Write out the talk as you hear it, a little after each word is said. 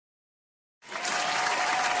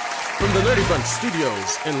From the Nerdy Bunch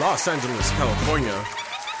Studios in Los Angeles, California,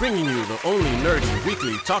 bringing you the only nerdy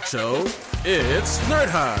weekly talk show, it's Nerd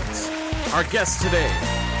Hots. Our guest today,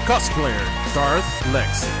 cosplayer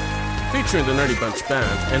Darthlexii, featuring the Nerdy Bunch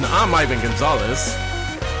band, and I'm Ivan Gonzalez.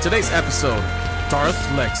 Today's episode,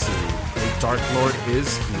 Darthlexii, a Dark Lord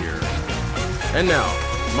is here. And now,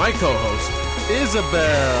 my co-host,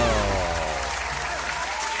 Isabel.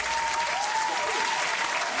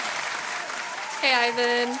 Hey,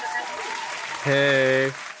 Ivan.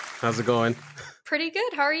 Hey, how's it going? Pretty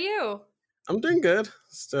good. How are you? I'm doing good.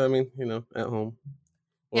 Still, at home.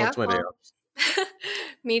 Well, it's my day off.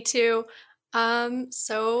 Me too.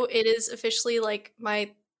 So it is officially like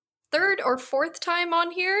my third or fourth time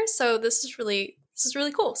on here. So this is really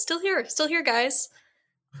cool. Still here, guys.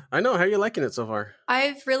 I know. How are you liking it so far?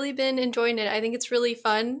 I've really been enjoying it. I think it's really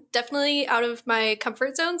fun. Definitely out of my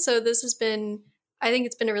comfort zone. So I think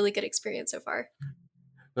it's been a really good experience so far.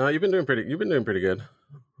 No, you've been doing pretty good.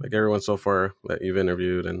 Like everyone so far that you've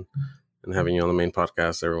interviewed and having you on the main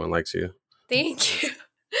podcast, everyone likes you. Thank you.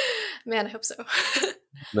 Man, I hope so.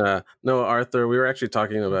 No, Arthur, we were actually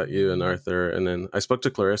talking about you and Arthur, and then I spoke to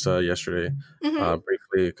Clarissa yesterday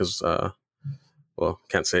briefly because,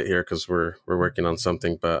 can't say it here because we're working on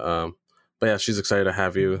something, but yeah, she's excited to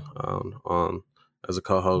have you on as a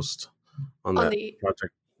co-host on that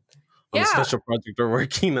project. On the special project we're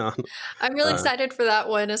working on. I'm really excited for that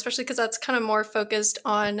one, especially because that's kind of more focused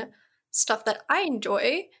on stuff that I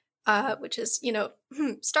enjoy, which is,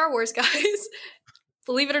 Star Wars, guys.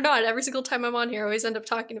 Believe it or not, every single time I'm on here, I always end up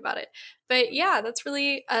talking about it. But yeah, that's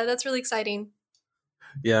really exciting.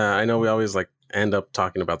 Yeah, I know we always end up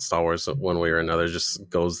talking about Star Wars one way or another, just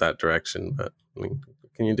goes that direction. But I mean,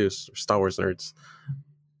 what can you do? Star Wars nerds.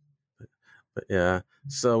 But yeah,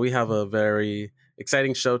 so we have a very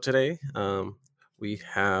exciting show today. We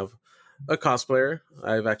have a cosplayer.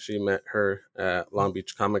 I've actually met her at Long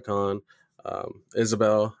Beach Comic Con.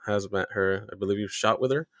 Isabel has met her. I believe you've shot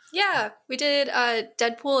with her. Yeah, we did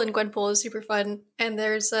Deadpool and Gwenpool. It was super fun. And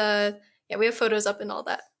there's we have photos up and all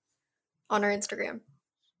that on our Instagram.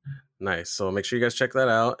 Nice. So make sure you guys check that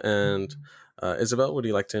out. And Isabel, would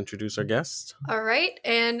you like to introduce our guest? All right,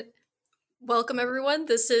 and welcome everyone.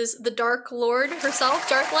 This is the Dark Lord herself,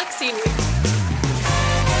 Darthlexii.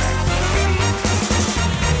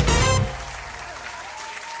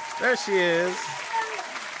 There she is.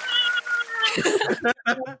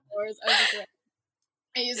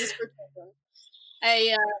 I use this for children.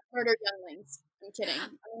 I murder younglings. I'm kidding.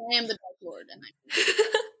 I am the Dark Lord, and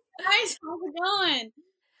Guys, how's it going?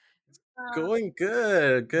 Going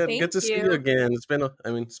good. Good to see you again. It's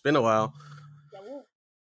been a while.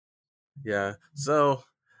 Yeah. So,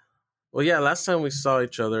 last time we saw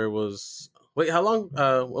each other was how long?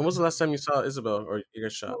 When was the last time you saw Isabel or you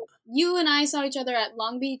guys shot? You and I saw each other at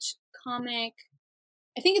Long Beach Comic.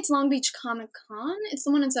 I think it's Long Beach Comic Con. It's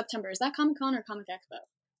the one in September. Is that Comic Con or Comic Expo?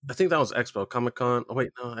 I think that was Expo. Comic Con. Oh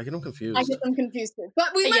wait, no, I get them confused. I get them confused too.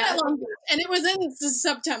 But we met at Long Beach, and it was in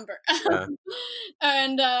September. Yeah.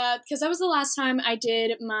 And because that was the last time I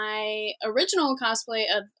did my original cosplay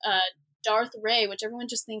of Darth Ray, which everyone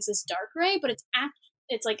just thinks is Dark Ray, but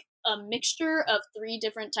it's like a mixture of 3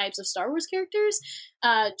 different types of Star Wars characters.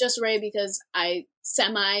 Just Ray because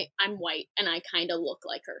I'm white and I kind of look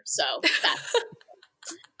like her, so that's.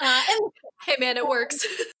 Hey man, it works.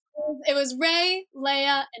 It was Ray,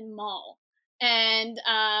 Leia, and Maul, and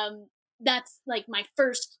that's like my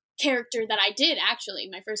first character that I did, actually,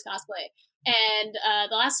 my first cosplay. And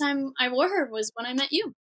the last time I wore her was when I met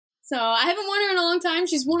you. So I haven't worn her in a long time.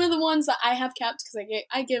 She's one of the ones that I have kept because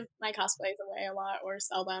I give my cosplays away a lot or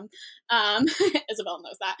sell them. Isabel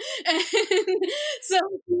knows that. And so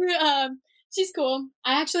she's cool.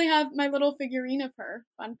 I actually have my little figurine of her.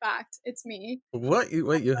 Fun fact, it's me. What?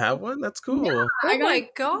 You have one? That's cool. Yeah, oh my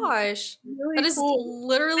gosh. Really that is cool.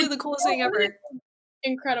 Literally the coolest thing ever.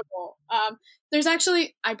 Incredible. There's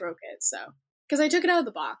actually, I broke it, so. Because I took it out of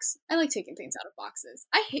the box. I like taking things out of boxes.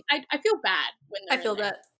 I feel bad when they're I feel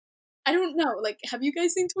that. I don't know. Have you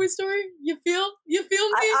guys seen Toy Story? You feel me?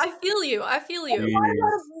 I feel you. I'm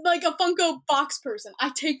not like a Funko box person. I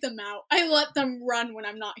take them out. I let them run when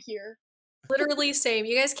I'm not here. Literally same.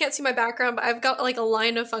 You guys can't see my background, but I've got a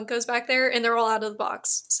line of Funkos back there, and they're all out of the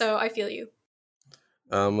box. So I feel you.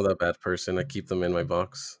 I'm a bad person. I keep them in my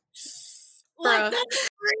box. Like, that's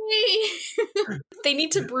free. They need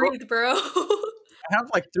to breathe, bro. I have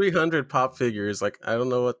 300 pop figures. I don't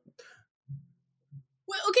know what.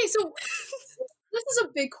 Well, okay, so this is a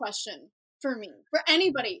big question for me. For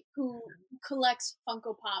anybody who collects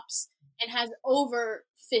Funko Pops and has over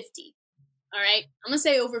 50. All right? I'm going to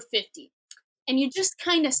say over 50. And you just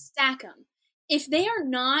kind of stack them. If they are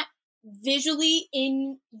not visually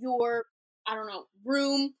in your, I don't know,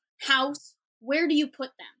 room, house, where do you put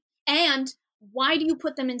them? And why do you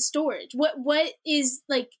put them in storage? What is,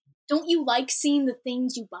 like, don't you like seeing the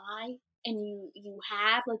things you buy and you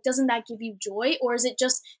have? Like, doesn't that give you joy? Or is it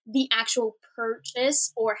just the actual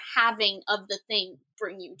purchase or having of the thing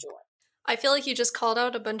bring you joy? I feel like you just called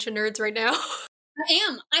out a bunch of nerds right now. I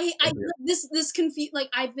am. This like,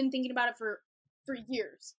 I've been thinking about it for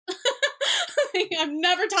years. Like, I've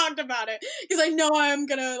never talked about it because I know I'm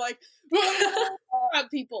gonna, like,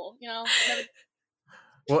 at people, you know. Never...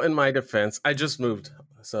 Well, in my defense, I just moved,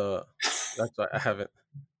 so that's why I haven't.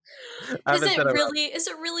 Is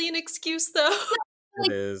it really an excuse though?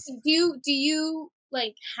 Like, it is. Do you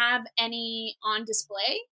like have any on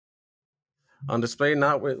display? On display,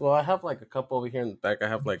 not with. Well, I have like a couple over here in the back. I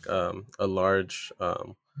have like a large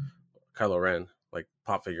Kylo Ren like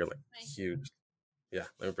pop figure, like huge. Yeah,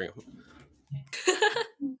 let me bring him. I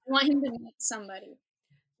want him to meet somebody.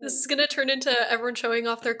 This is gonna turn into everyone showing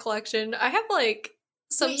off their collection. I have like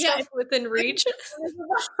some stuff within reach.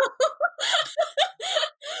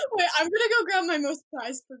 Wait, I'm gonna go grab my most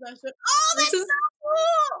prized possession. Oh, that's so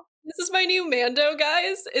cool! This is my new Mando,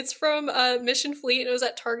 guys. It's from Mission Fleet. It was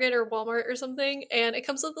at Target or Walmart or something, and it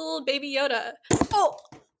comes with a little baby Yoda. Oh!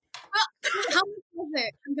 How much was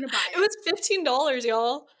it? I'm gonna buy it. It was $15,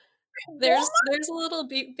 y'all. There's a little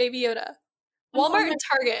baby Yoda. Walmart and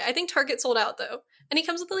Target. I think Target sold out though, and he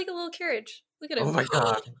comes with like a little carriage. Look at him. Oh my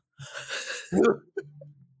god!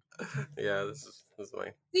 Yeah, this is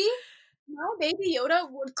my. See, my baby Yoda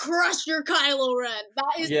would crush your Kylo Ren.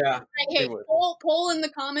 That is, yeah. Hey, poll in the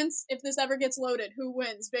comments if this ever gets loaded. Who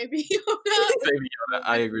wins, baby Yoda? Baby Yoda.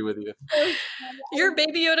 I agree with you. Your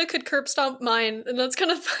baby Yoda could curb stomp mine, and that's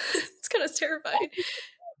kind of it's kind of terrifying.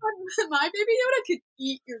 My baby Yoda could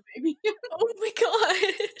eat your baby Yoda. Oh my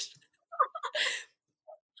gosh.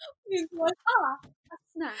 He's like,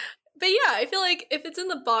 that's nice. But yeah, I feel like if it's in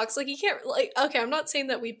the box, like, you can't, like, okay, I'm not saying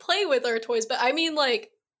that we play with our toys, but I mean,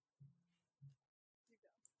 like,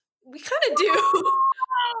 we kind of do.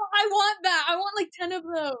 Oh, I want that. I want like 10 of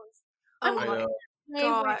those. Oh my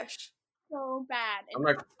gosh. So bad. I'm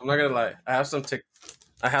not gonna lie. I have some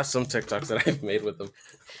TikToks that I've made with them.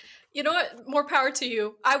 You know what? More power to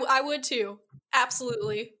you. I would too.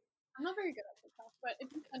 Absolutely. I'm not very good at TikTok, but if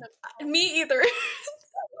you kind of... Me either.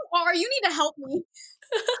 Or you need to help me.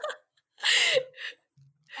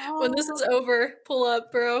 When this is over, pull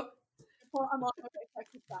up, bro. I'm on my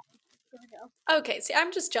Texas side. There we go. Okay, see,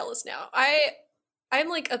 I'm just jealous now. I'm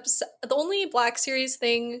like upset. The only Black Series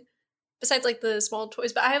thing, besides like the small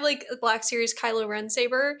toys, but I have like a Black Series Kylo Ren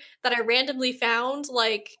saber that I randomly found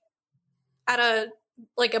like at a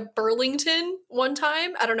Burlington one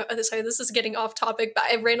time. I don't know. Sorry, this is getting off topic, but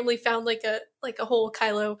I randomly found like a whole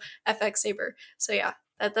Kylo FX saber. So yeah,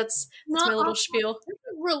 that's my little spiel. This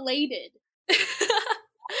is related.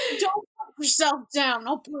 Don't put yourself down.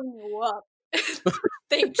 I'll bring you up.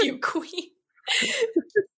 Thank you, Queen.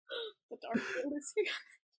 The Dark Lord is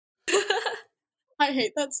here. I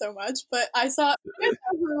hate that so much, but I saw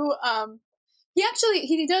who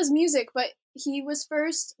he does music, but he was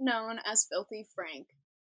first known as Filthy Frank,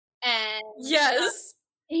 and yes,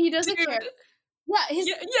 he doesn't care. Yeah,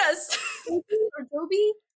 yes, or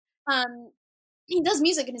Dobie, he does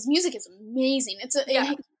music, and his music is amazing. It's a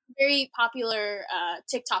very popular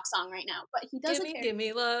TikTok song right now, but he doesn't care. Give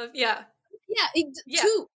me love, yeah.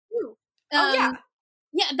 Two.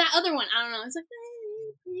 Yeah, that other one. I don't know. It's like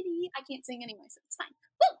pretty. I can't sing anyway, so it's fine.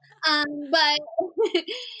 But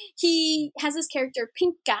he has this character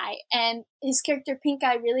Pink Guy, and his character Pink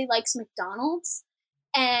Guy really likes McDonald's,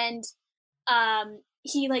 and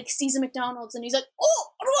he like sees a McDonald's, and he's like,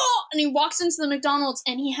 oh, and he walks into the McDonald's,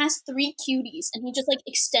 and he has 3 cuties, and he just like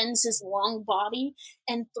extends his long body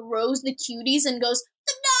and throws the cuties and goes,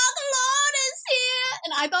 the Dark Lord is here,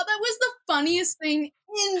 and I thought that was the funniest thing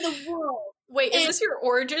in the world. Wait, is this your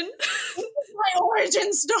origin? This is my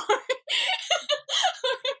origin story.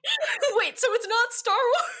 Wait, so it's not Star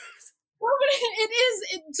Wars? Well, but it is.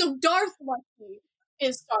 So Darthlexii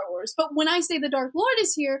is Star Wars. But when I say the Dark Lord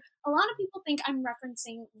is here, a lot of people think I'm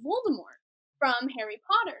referencing Voldemort from Harry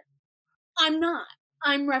Potter. I'm not.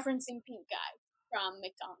 I'm referencing Pink Guy from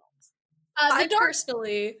McDonald's. I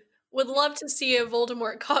personally would love to see a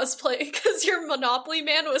Voldemort cosplay because your Monopoly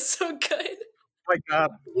Man was so good. Oh my god.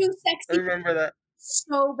 You sexy. I remember that.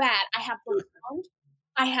 So bad. I have the round.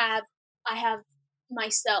 I have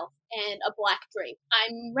myself and a black drape.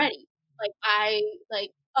 I'm ready. Like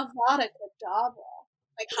Avada Kedavra.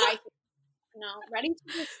 Like high, ready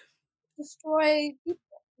to just destroy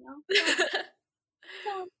people,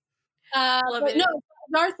 Love but it. no,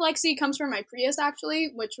 Darthlexii comes from my Prius,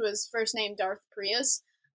 actually, which was first named Darth Prius,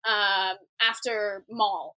 after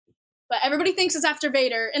Maul. But everybody thinks it's after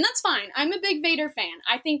Vader, and that's fine. I'm a big Vader fan.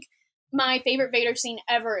 I think my favorite Vader scene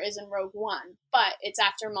ever is in Rogue One, but it's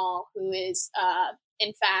after Maul, who is,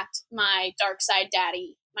 in fact, my dark side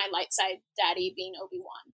daddy, my light side daddy being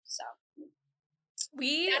Obi-Wan. So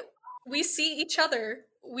we see each other.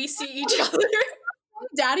 We see each other.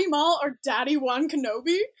 Daddy Maul or Daddy Wan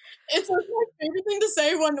Kenobi. It's like my favorite thing to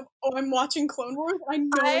say when I'm watching Clone Wars. I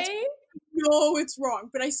know it's wrong,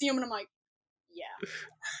 but I see him and I'm like, yeah.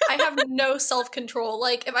 I have no self-control.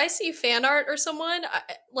 Like, if I see fan art or someone,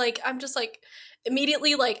 I'm just like,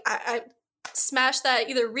 immediately, like, I smash that,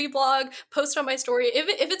 either reblog, post on my story.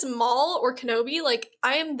 If it's Maul or Kenobi, like,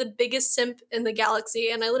 I am the biggest simp in the galaxy,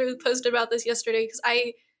 and I literally posted about this yesterday, because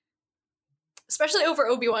especially over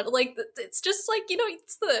Obi-Wan, like, it's just like,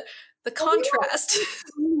 it's the contrast.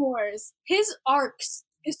 Wars. His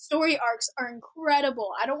story arcs are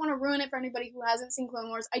incredible. I don't want to ruin it for anybody who hasn't seen Clone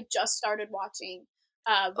Wars. I just started watching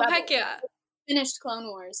Rebels. Heck yeah. Finished Clone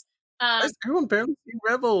Wars. Has everyone barely seen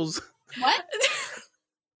Rebels? What?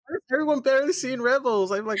 Has everyone barely seen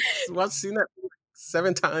Rebels? I've seen that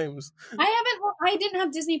 7 times. I didn't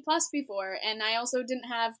have Disney Plus before, and I also didn't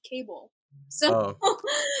have cable. So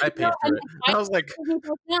I paid for it. I was like,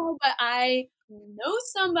 no, but I know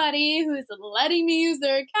somebody who's letting me use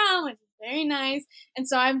their account, which is very nice. And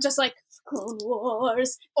so I'm just like, Clone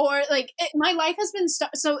Wars, or like my life has been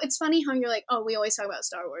so it's funny how you're like, oh, we always talk about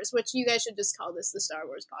Star Wars, which you guys should just call this the Star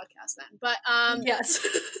Wars podcast then. But yes.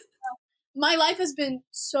 My life has been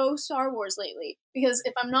so Star Wars lately, because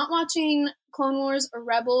if I'm not watching Clone Wars or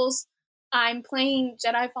Rebels, I'm playing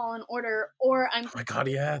Jedi Fallen Order, or I'm oh my god,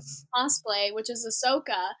 yes, cosplay, which is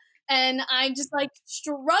Ahsoka, and I'm just like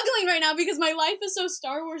struggling right now because my life is so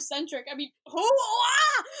Star Wars centric. I mean,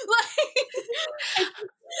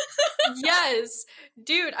 yes,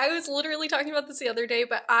 dude, I was literally talking about this the other day,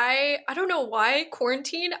 but I don't know why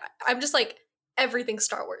quarantine. I'm just like everything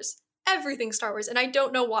Star Wars, and I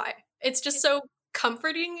don't know why. It's just so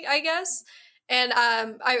comforting, I guess. And I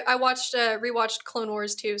rewatched Clone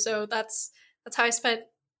Wars too, so that's how I spent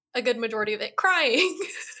a good majority of it crying.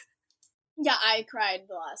 Yeah, I cried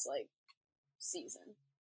the last season,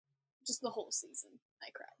 just the whole season. I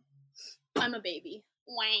cried. I'm a baby.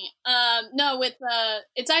 Wang. No, with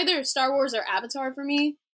it's either Star Wars or Avatar for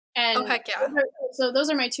me. And oh heck yeah! Those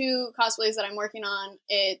are my 2 cosplays that I'm working on.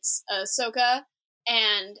 It's Ahsoka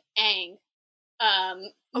and Aang.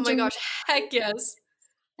 Oh my gosh, heck yes!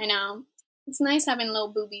 I know. It's nice having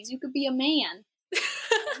little boobies. You could be a man.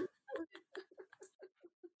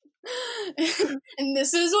 And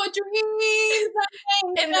this is what dreams.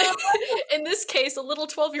 In this case, a little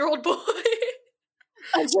 12-year-old boy.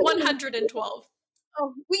 112.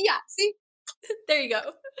 Oh, well, yeah. See, there you go.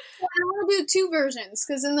 Well, I want to do 2 versions,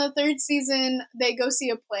 because in the 3rd season they go see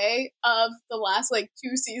a play of the last 2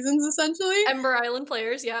 seasons, essentially. Ember Island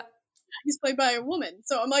players, yeah. He's played by a woman,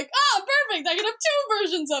 so I'm like, perfect! I can have 2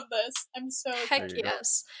 versions of this. I'm so heck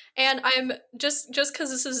yes. And I'm just because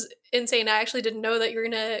this is insane. I actually didn't know that you're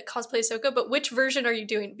gonna cosplay Ahsoka. But which version are you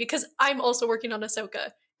doing? Because I'm also working on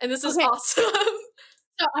Ahsoka, and this is awesome.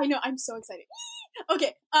 So I know, I'm so excited.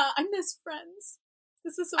 Okay, I miss Friends.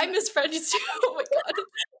 This is so I miss Friends too. Oh my god.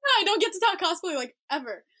 I don't get to talk cosplay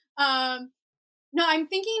ever. No, I'm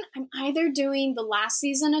thinking I'm either doing the last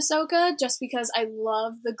season Ahsoka, just because I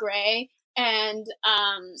love the gray, and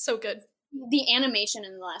so good. The animation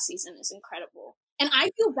in the last season is incredible. And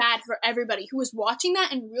I feel bad for everybody who was watching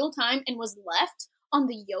that in real time and was left on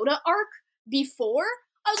the Yoda arc before.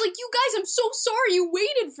 I was like, you guys, I'm so sorry you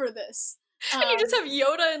waited for this. And you just have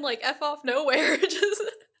Yoda and F off nowhere. Just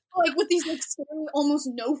with these scary, almost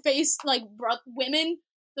no-face women.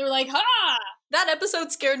 They're like, ha! That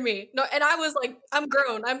episode scared me. No, and I was like, I'm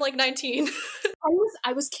grown. I'm 19.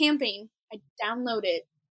 I was camping. I downloaded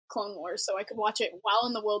Clone Wars so I could watch it while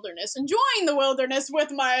in the wilderness, enjoying the wilderness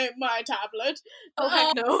with my tablet. Oh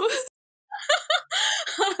heck no!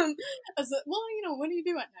 I was like, well, what do you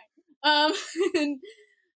do at night?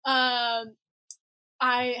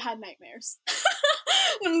 I had nightmares.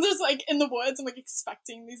 I'm just in the woods. I'm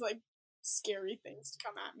expecting these scary things to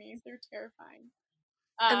come at me. They're terrifying.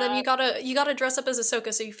 And then you gotta dress up as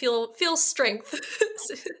Ahsoka so you feel strength.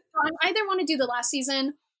 I either want to do the last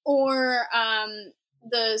season or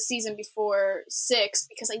the season before 6,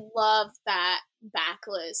 because I love that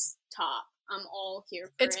backless top. I'm all here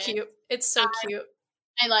for it. It's cute. It's so cute.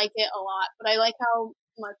 I like it a lot, but I like how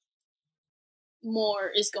much more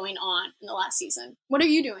is going on in the last season. What are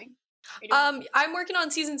you doing? I'm working on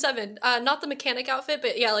season 7. Not the mechanic outfit,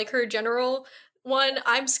 but yeah, her general One,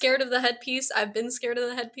 I'm scared of the headpiece. I've been scared of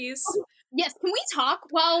the headpiece. Yes, can we talk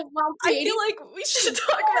while I creating? feel like we should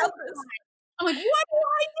talk about this. I'm like, what do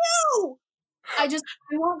I do? I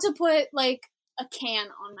want to put like a can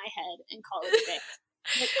on my head and call it a day.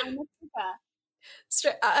 Like, I'm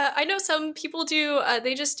I know some people do,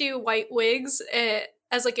 they just do white wigs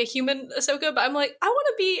as like a human Ahsoka, but I'm like, I want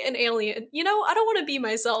to be an alien. You know, I don't want to be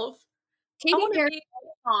myself. Katy Perry wrote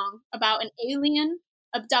a song about an alien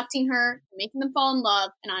abducting her, making them fall in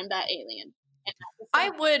love, and I'm that alien. And I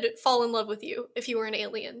would fall in love with you if you were an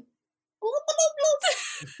alien.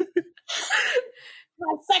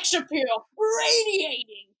 My sex appeal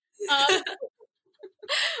radiating.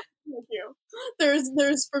 Thank you.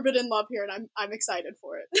 There's forbidden love here, and I'm excited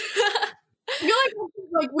for it. I feel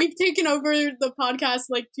like we've taken over the podcast.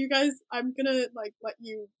 Like, do you guys? I'm gonna like let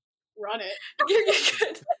you run it. You're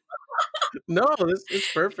good. No,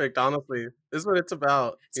 it's perfect. Honestly, this is what it's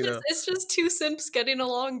about. It's just two simps getting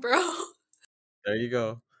along, bro. There you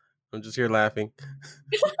go. I'm just here laughing.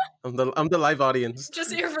 I'm the live audience.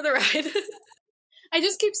 Just here for the ride. I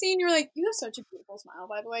just keep seeing you're like, you have such a beautiful smile,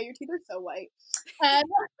 by the way. Your teeth are so white. And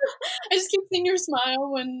I just keep seeing your smile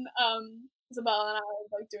when Isabella and I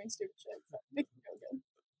are like doing stupid shit. So it makes me feel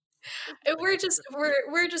good.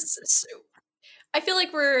 We're just I feel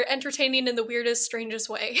like we're entertaining in the weirdest, strangest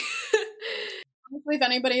way. Honestly, if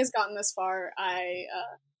anybody has gotten this far, I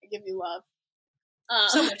give you love.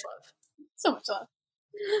 So much love. So much love.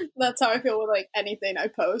 That's how I feel with like anything I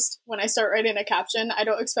post. When I start writing a caption, I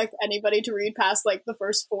don't expect anybody to read past like the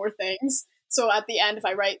first 4 things. So at the end, if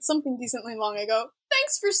I write something decently long, I go,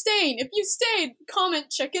 "Thanks for staying. If you stayed, comment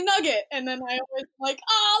chicken nugget." And then I always like,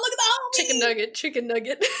 "Oh, look at the homie!" Chicken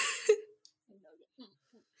nugget.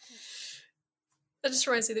 That just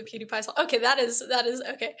reminds me of the PewDiePie song. Okay, that is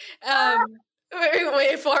okay.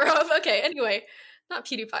 Way far off. Okay, anyway, not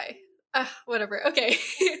PewDiePie. Whatever. Okay.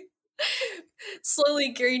 Slowly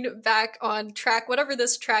gearing back on track, whatever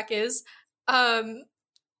this track is.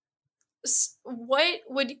 What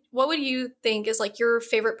would you think is like your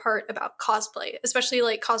favorite part about cosplay, especially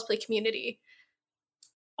like cosplay community?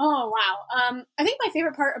 Oh wow. I think my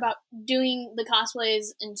favorite part about doing the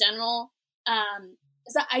cosplays in general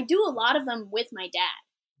is that I do a lot of them with my dad,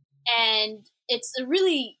 and it's a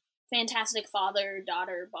really fantastic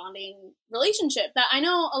father-daughter bonding relationship that I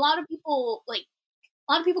know a lot of people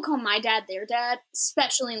call my dad their dad,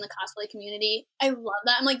 especially in the cosplay community. I love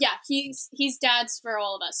that. I'm like, yeah, he's dads for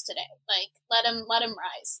all of us today. Like, let him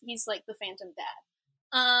rise. He's like the Phantom Dad.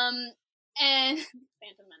 And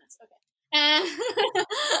Phantom Menace. Okay.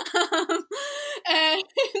 And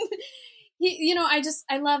he,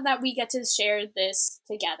 I love that we get to share this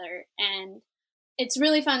together, and it's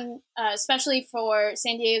really fun, especially for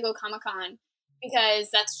San Diego Comic-Con, because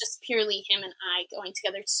that's just purely him and I going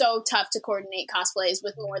together. It's so tough to coordinate cosplays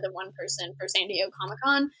with more than one person for San Diego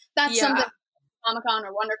Comic-Con. That's something Comic-Con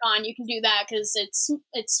or WonderCon, you can do that because it's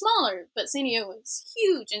smaller, but San Diego is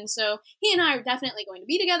huge, and so he and I are definitely going to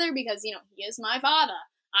be together because, he is my father.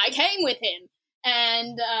 I came with him,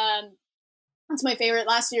 and that's my favorite.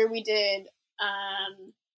 Last year we did, I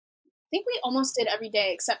think we almost did every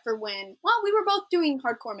day except for when, we were both doing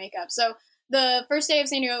hardcore makeup. So the first day of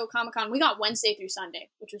San Diego Comic-Con, we got Wednesday through Sunday,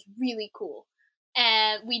 which was really cool.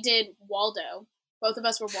 And we did Waldo. Both of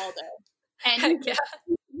us were Waldo. And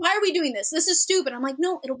why are we doing this? This is stupid. I'm like,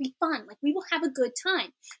 no, it'll be fun. Like, we will have a good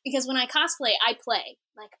time. Because when I cosplay, I play.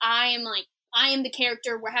 I am the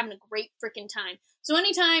character. We're having a great freaking time. So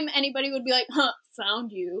anytime anybody would be like,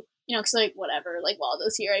 found you, because whatever,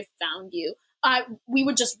 Waldo's here, I found you. We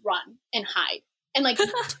would just run and hide. And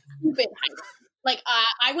stupid hiding.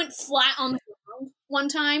 I went flat on the ground one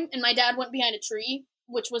time, and my dad went behind a tree,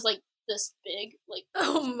 which was this big.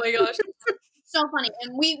 Oh my gosh. So funny.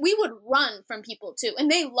 And we would run from people too, and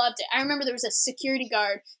they loved it. I remember there was a security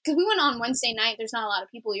guard, because we went on Wednesday night. There's not a lot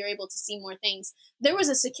of people. You're able to see more things. There was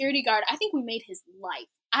a security guard. I think we made his life.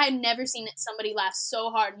 I had never seen somebody laugh so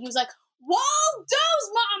hard. And he was like,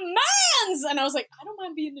 "Waldo's my mans!" And I was like, I don't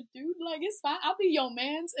mind being a dude. It's fine. I'll be your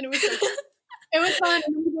mans. And it was it was fun.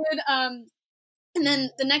 And we did, and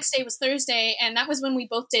then the next day was Thursday, and that was when we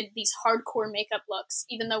both did these hardcore makeup looks,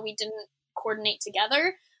 even though we didn't coordinate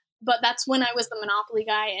together. But that's when I was the Monopoly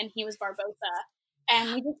guy and he was Barbosa.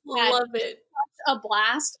 And we just had such a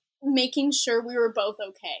blast making sure we were both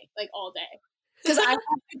okay, all day. Because I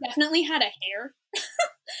definitely had a hair.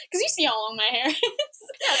 Because you see all of my hair.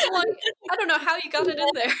 I don't know how you got it in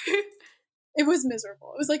there. It was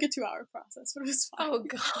miserable. It was a 2-hour process, but it was fun. Oh,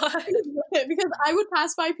 God. Because I would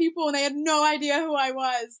pass by people and they had no idea who I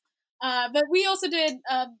was. But we also did,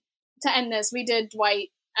 to end this, we did Dwight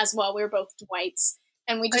as well. We were both Dwights.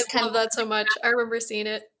 and we just I love that so much. I remember seeing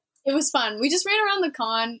it. It was fun. We just ran around the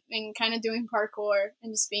con and kind of doing parkour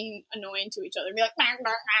and just being annoying to each other. Be like, bark, bark,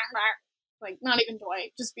 bark, bark. Like, not even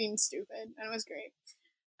Dwight, just being stupid. And it was great.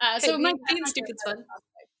 So being stupid's fun.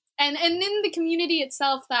 And in the community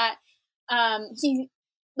itself, that he,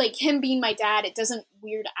 like, him being my dad, it doesn't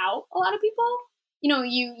weird out a lot of people. You know,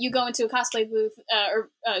 you go into a cosplay booth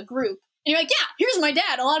or a group, and you're like, yeah, here's my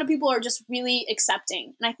dad. A lot of people are just really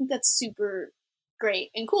accepting. And I think that's super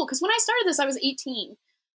great and cool. Because when I started this, I was 18.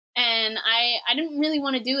 And I didn't really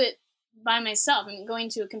want to do it by myself. I mean, going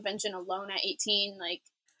to a convention alone at 18, like,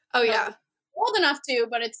 oh yeah, old enough to,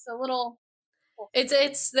 but it's a little.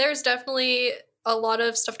 It's there's definitely a lot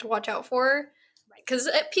of stuff to watch out for, because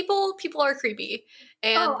people are creepy,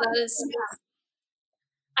 and that is. Yeah.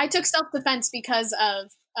 I took self-defense because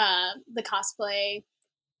of the cosplay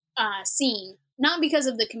scene, not because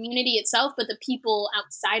of the community itself, but the people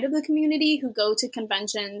outside of the community who go to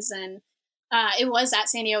conventions. And it was at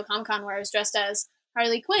San Diego Comic-Con where I was dressed as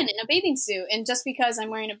Harley Quinn in a bathing suit. And just because I'm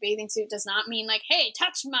wearing a bathing suit does not mean, like, hey,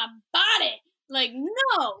 touch my body. Like,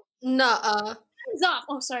 no. Nuh-uh. Hands off.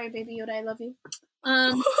 Oh, sorry, Baby Yoda, I love you.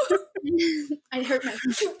 I hurt my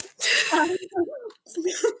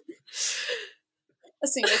a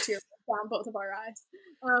single tear down both of our eyes.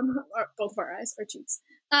 Or both of our eyes, our cheeks.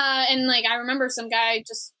 And, like, I remember some guy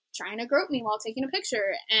just trying to grope me while taking a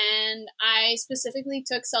picture, and I specifically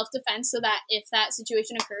took self-defense so that if that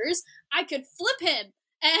situation occurs, I could flip him,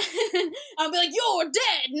 and I'll be like, you're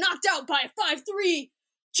dead, knocked out by a 5'3"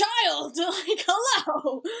 child, like,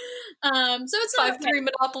 hello. So it's 5'3"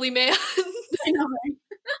 Monopoly man. I know, right?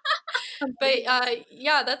 But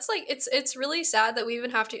yeah, that's like it's really sad that we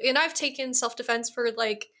even have to, and I've taken self-defense for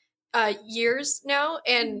like years now,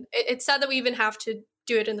 and it's sad that we even have to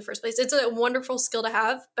do it in the first place. It's a wonderful skill to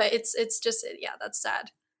have, but it's just, yeah, that's sad.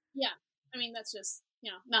 Yeah, I mean, that's just,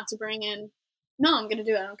 you know, not to bring in, no, I'm gonna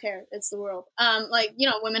do it, I don't care, it's the world. Like, you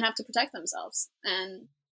know, women have to protect themselves, and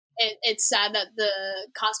it's sad that the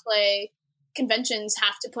cosplay conventions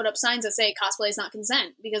have to put up signs that say cosplay is not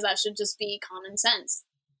consent, because that should just be common sense,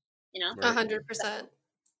 you know? 100%.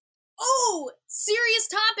 Oh, serious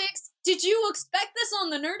topics. Did you expect this on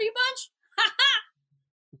the Nerdy Bunch?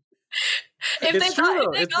 If It's they true,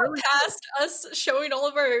 got it's really past us showing all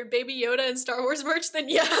of our Baby Yoda and Star Wars merch, then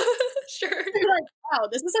yeah, sure. You're like, wow,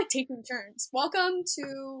 this is like taking turns. Welcome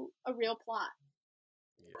to a real plot.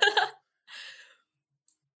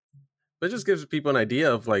 But it just gives people an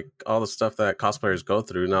idea of like all the stuff that cosplayers go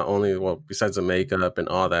through. Not only, well, besides the makeup and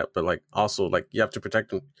all that, but like also like you have to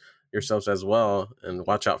protect yourselves as well and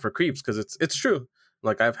watch out for creeps, because it's true.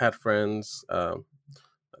 Like I've had friends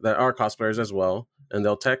that are cosplayers as well, and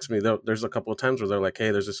they'll text me. There's a couple of times where they're like, "Hey,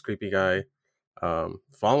 there's this creepy guy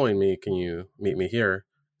following me. Can you meet me here?"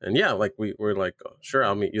 And yeah, like we're like, oh, "Sure,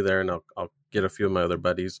 I'll meet you there," and I'll get a few of my other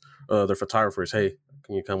buddies, other photographers. Hey,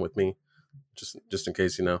 can you come with me? Just in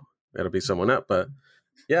case, you know, that'll be someone up. But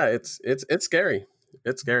yeah, it's scary.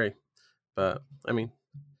 It's scary. But I mean,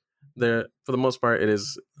 for the most part, it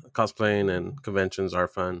is cosplaying and conventions are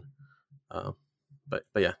fun. But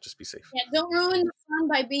yeah, just be safe. Yeah, don't ruin the fun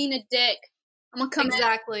by being a dick. I'm gonna come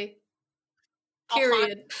Exactly. I'll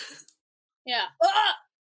Period. Yeah.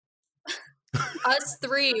 Us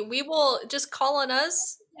three, we will just call on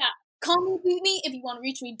us. Yeah. Call me, beat me if you want to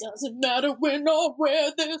reach me. Doesn't matter when or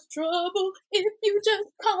where there's trouble. If you just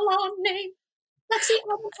call on name. Lexi, I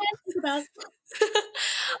don't think about it.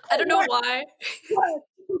 I don't know why.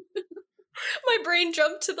 My brain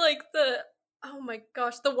jumped to like oh my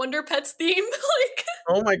gosh, the Wonder Pets theme. Like,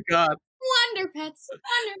 oh my god. Wonder Pets.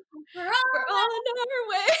 We're on our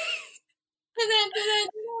way.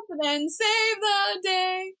 And then save the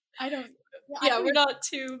day. I don't. Yeah, we're not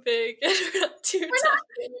too big. We're not too tough.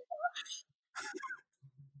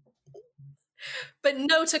 But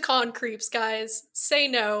no to con creeps, guys. Say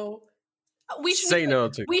no. We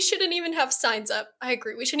shouldn't even have signs up. I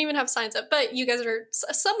agree. We shouldn't even have signs up. But you guys are,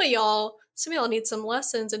 some of y'all need some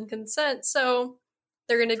lessons in consent. So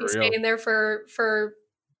they're going to be staying there for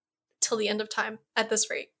till the end of time at this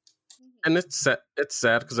rate. And it's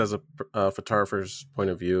sad because as a photographer's point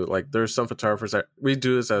of view, like there's some photographers that we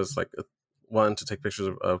do this as like one to take pictures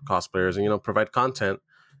of cosplayers and, you know, provide content.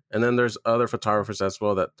 And then there's other photographers as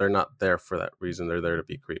well that they're not there for that reason. They're there to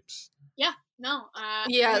be creeps. Yeah, no.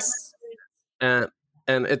 Yes. And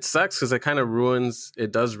it sucks because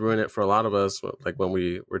it does ruin it for a lot of us. Like when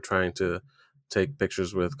we were trying to take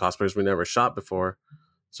pictures with cosplayers we never shot before.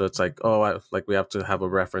 So it's like, we have to have a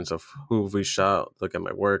reference of who we shot, look at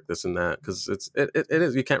my work, this and that. Because it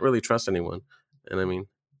is, you can't really trust anyone. And I mean.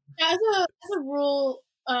 As a rule,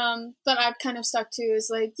 that I've kind of stuck to is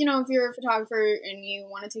like, you know, if you're a photographer and you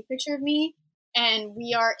want to take a picture of me and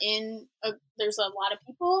we are there's a lot of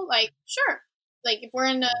people, like, sure. Like, if we're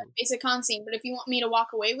in a basic con scene, but if you want me to walk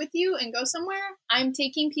away with you and go somewhere, I'm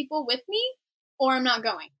taking people with me or I'm not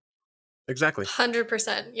going. Exactly.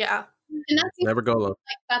 100%. Yeah. And that's Never go alone.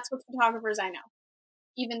 like, that's what photographers I know.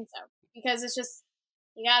 Even so. Because it's just,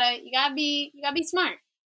 you gotta be smart.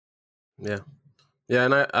 Yeah. Yeah,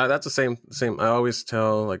 and I that's the same. I always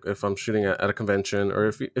tell, like, if I'm shooting at a convention, or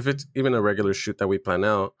if it's even a regular shoot that we plan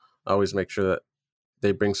out, I always make sure that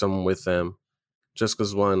they bring someone with them, just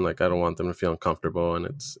because, one, like, I don't want them to feel uncomfortable, and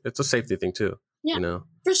it's a safety thing too. Yeah, you know.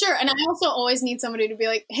 For sure. And I also always need somebody to be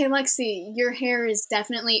like, hey, Lexi, your hair is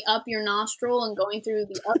definitely up your nostril and going through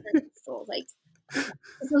the other nostril. Like,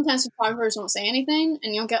 sometimes photographers won't say anything,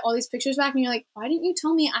 and you'll get all these pictures back, and you're like, why didn't you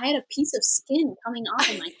tell me I had a piece of skin coming off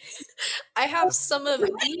of my face? I have some of the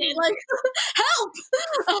like, help!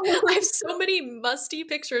 I have so many musty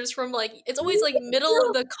pictures from, like, it's always like middle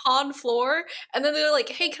of the con floor, and then they're like,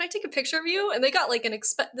 hey, can I take a picture of you? And they got like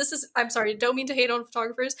I'm sorry, don't mean to hate on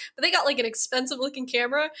photographers, but they got like an expensive looking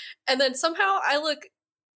camera, and then somehow I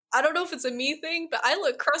don't know if it's a me thing, but I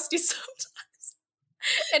look crusty sometimes.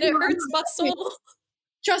 And it hurts my soul.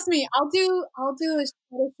 Trust me, I'll do a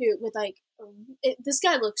photo shoot with like this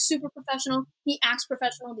guy looks super professional. He acts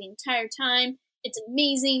professional the entire time. It's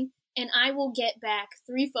amazing, and I will get back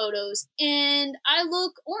 3 photos, and I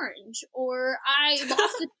look orange or I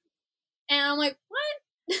lost it, and I'm like,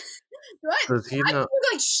 what? Does he I not? look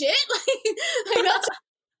like shit. Like that's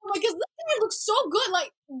because this guy looks so good.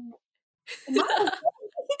 Like, am I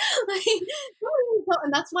okay?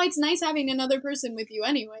 And that's why it's nice having another person with you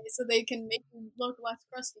anyway, so they can make you look less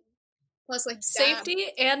crusty. Plus, like, safety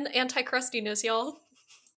and anti-crustiness, y'all.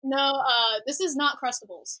 No, this is not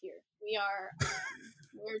crustables here.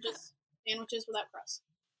 We're just sandwiches without crust.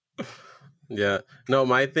 Yeah. No,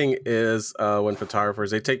 my thing is when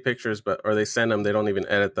photographers, they take pictures, or they send them, they don't even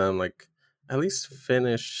edit them. Like, at least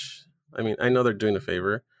finish. I mean, I know they're doing a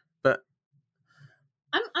favor, but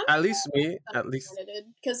I'm at least edited,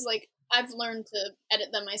 because like I've learned to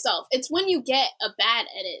edit them myself. It's when you get a bad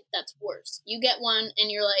edit that's worse. You get one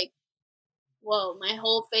and you're like, whoa, my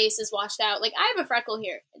whole face is washed out. Like, I have a freckle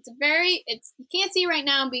here. You can't see right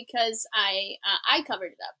now because I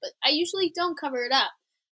covered it up, but I usually don't cover it up.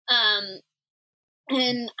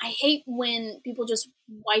 And I hate when people just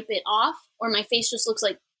wipe it off, or my face just looks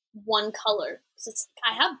like one color. Because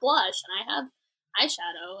I have blush and I have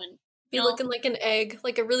eyeshadow, and be looking like an egg,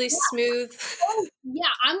 like a really smooth. Yeah,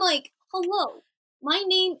 I'm like, hello, my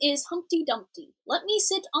name is Humpty Dumpty. Let me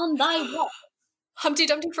sit on thy wall. Humpty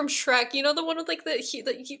Dumpty from Shrek. You know, the one with like the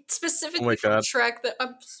specifically from God. Shrek. That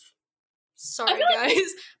I'm sorry, guys.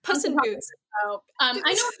 Puss in Boots. I know what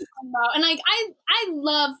you're talking about, and like I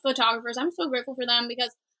love photographers. I'm so grateful for them,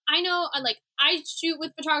 because I know I shoot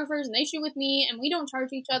with photographers and they shoot with me, and we don't charge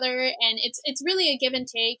each other, and it's really a give and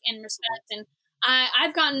take and respect. And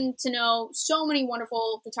I've gotten to know so many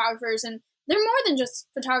wonderful photographers, and they're more than just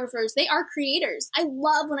photographers. They are creators. I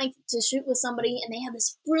love when I get to shoot with somebody and they have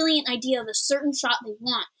this brilliant idea of a certain shot they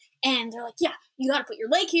want, and they're like, yeah, you got to put your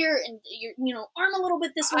leg here and your arm a little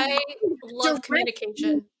bit this way. I love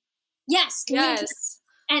communication. Yes, communication. Yes.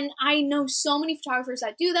 And I know so many photographers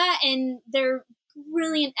that do that, and they're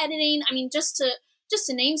brilliant editing. I mean, just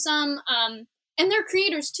to name some, and they're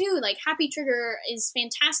creators too. Like, Happy Trigger is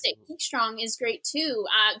fantastic. Geek Strong is great too.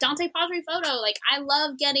 Dante Padre Photo. Like, I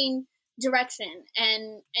love getting direction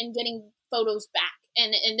and getting photos back,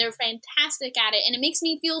 and they're fantastic at it. And it makes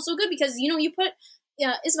me feel so good, because you put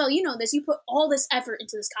Isabel, you know this. You put all this effort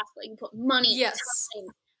into this cosplay. You put money, yes,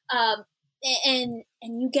 time, and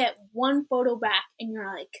you get one photo back, and you're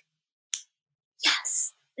like,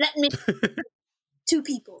 yes, let me 2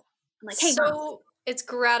 people. I'm like, hey, so Mom. It's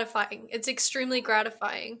gratifying. It's extremely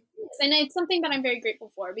gratifying. And it's something that I'm very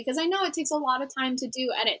grateful for, because I know it takes a lot of time to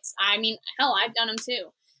do edits. I mean, hell, I've done them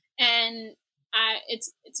too, and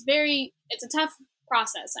it's a tough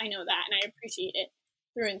process. I know that, and I appreciate it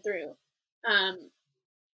through and through.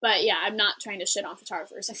 But yeah, I'm not trying to shit on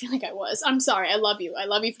photographers. I feel like I was. I'm sorry. I love you,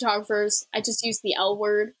 photographers. I just used the L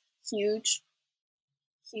word. Huge,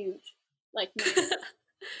 like me.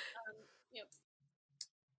 Yep.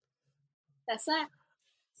 That's that.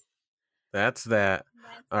 That's that.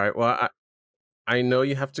 All right. Well, I know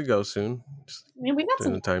you have to go soon. Just we got doing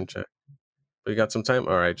some a time check. We got some time.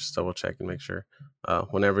 All right. Just double check and make sure.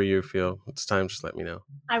 Whenever you feel it's time, just let me know.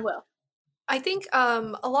 I will. I think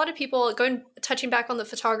a lot of people touching back on the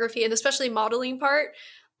photography and especially modeling part,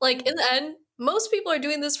 like, in the end, most people are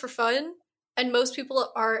doing this for fun, and most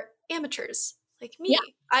people are amateurs. like me.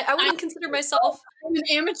 I wouldn't consider myself. I'm an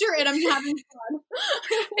amateur and I'm having fun.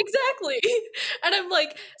 Exactly. And I'm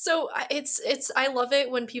like, so it's I love it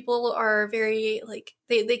when people are very like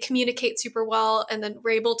they communicate super well, and then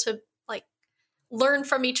we're able to like learn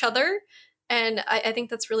from each other. And I think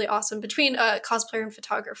that's really awesome between a cosplayer and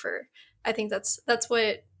photographer. I think that's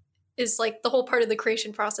what is like the whole part of the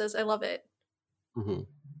creation process. I love it. Mm-hmm.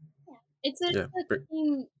 It's a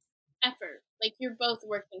team effort. Like, you're both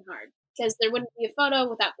working hard, because there wouldn't be a photo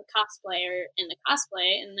without the cosplayer in the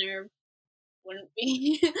cosplay, and there wouldn't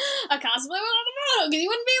be a cosplay without a photo, because you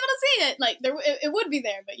wouldn't be able to see it. Like, it would be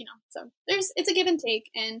there, but so it's a give and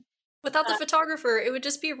take. And without the photographer, it would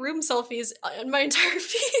just be room selfies on my entire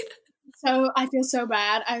feed. So I feel so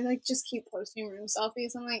bad. I like just keep posting room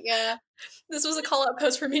selfies. I'm like, yeah, this was a call out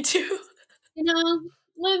post for me too.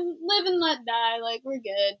 Live and let die. Like, we're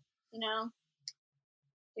good. You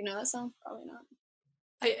know that song? Probably not.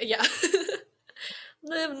 Yeah.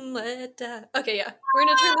 Live and let die. Okay, yeah. We're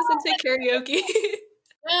gonna turn this into karaoke.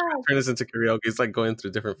 Yeah. Turn this into karaoke. It's like going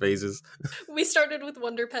through different phases. We started with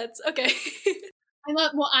Wonder Pets. Okay.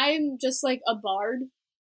 I'm just like a bard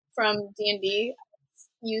from D&D.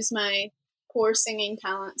 Use my poor singing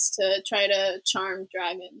talents to try to charm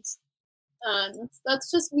dragons. That's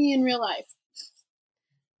just me in real life.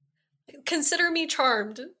 Consider me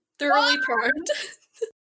charmed. Thoroughly charmed.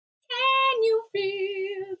 Can you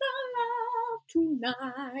feel the love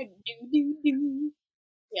tonight? Do, do, do.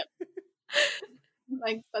 Yep.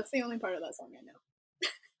 Like, that's the only part of that song I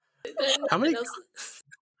know. How many?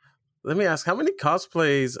 Let me ask, how many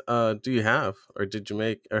cosplays do you have, or did you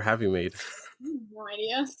make, or have you made? No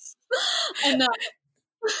idea. Enough.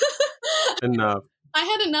 Enough. I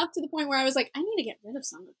had enough to the point where I was like, I need to get rid of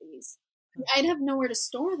some of these. I'd have nowhere to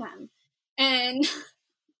store them.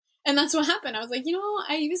 And that's what happened. I was like,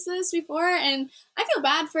 I used this before, and I feel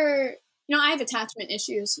bad for, I have attachment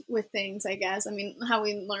issues with things, I guess. I mean, how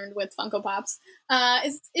we learned with Funko Pops.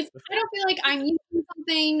 Is if I don't feel like I'm using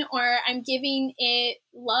something or I'm giving it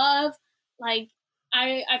love, like,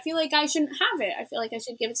 I feel like I shouldn't have it. I feel like I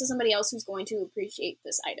should give it to somebody else who's going to appreciate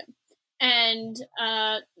this item. And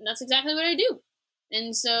that's exactly what I do.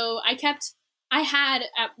 And so I had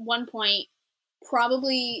at one point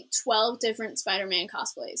probably 12 different Spider-Man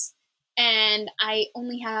cosplays. And I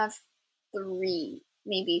only have 3,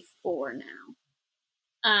 maybe 4 now.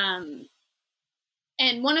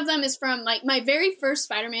 And one of them is from like my very first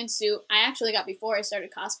Spider-Man suit I actually got before I started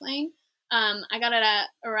cosplaying. I got it at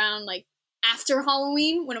around like after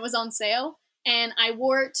Halloween when it was on sale. And I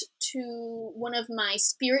wore it to one of my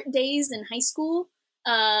spirit days in high school.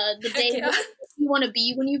 The day you want to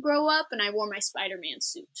be when you grow up. And I wore my Spider-Man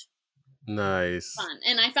suit. Nice. Fun.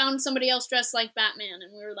 And I found somebody else dressed like Batman,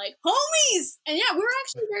 and we were like, homies! And yeah, we were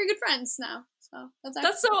actually very good friends now. So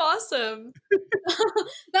that's so awesome.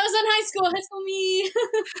 That was in high school me.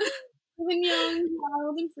 Living young,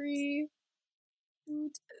 wild, and free.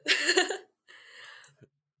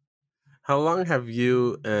 How long have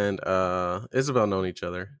you and Isabel known each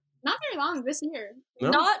other? Not very long, this year.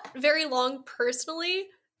 No? Not very long personally,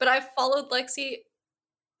 but I followed Lexi.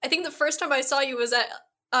 I think the first time I saw you was at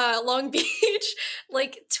Long Beach,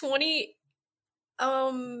 like 20.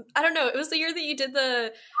 I don't know. It was the year that you did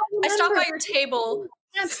I stopped by your table.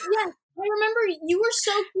 Yes. I remember you were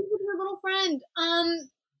so cute with your little friend.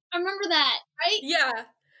 I remember that, right? Yeah.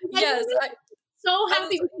 Yes. So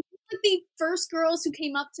happy. You were like the first girls who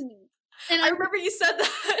came up to me. And I remember you said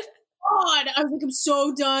that. God, I was like, I'm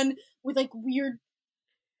so done with like weird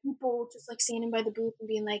people just like standing by the booth and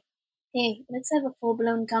being like, hey, let's have a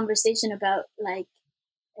full-blown conversation about like,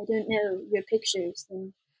 I don't know, your pictures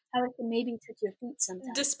and how I can maybe touch your feet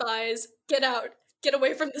sometime. Despise. Get out. Get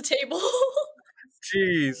away from the table.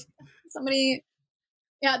 Jeez.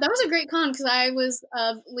 Yeah, that was a great con because I was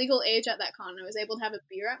of legal age at that con. I was able to have a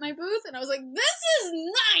beer at my booth, and I was like, this is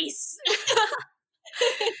nice!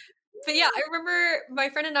 But yeah, I remember my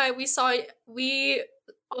friend and I, we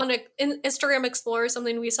on an Instagram Explorer or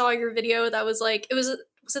something, we saw your video that was like, was it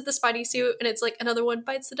the Spidey suit? And it's like, another one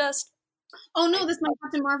bites the dust. Oh no, this is my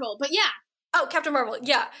Captain Marvel, but yeah. Oh, Captain Marvel,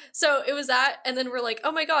 yeah. So it was that, and then we're like,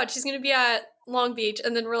 oh my god, she's gonna be at Long Beach,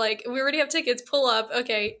 and then we're like, we already have tickets, pull up,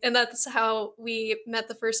 okay, and that's how we met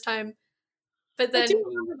the first time. But then, I do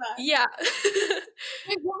remember that. Yeah.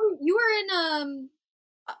 Wait, you were in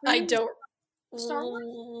I don't. Star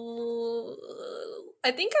Wars?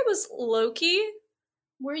 I think I was Loki.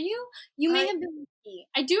 Were you? You may have been Loki.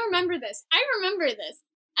 I do remember this. I remember this.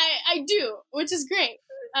 I do, which is great.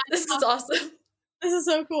 This is awesome. This is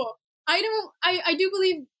so cool. I do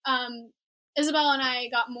believe Isabel and I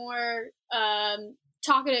got more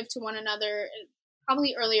talkative to one another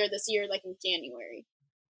probably earlier this year, like in January.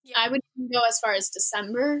 Yeah. I would go as far as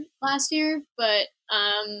December last year, but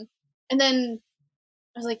and then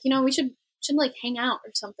I was like, we should like hang out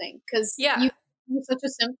or something, because Yeah. you're such a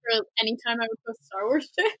simp for any time I would post Star Wars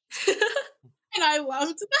shit, and I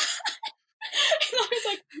loved that. And I was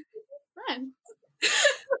like, friends.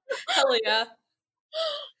 Hell yeah.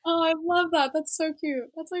 Oh, I love that. That's so cute.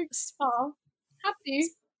 That's like, oh, happy.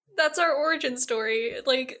 That's our origin story.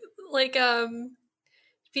 Like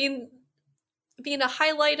being a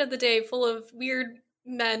highlight of the day full of weird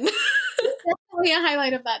men. Definitely a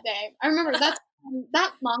highlight of that day. I remember that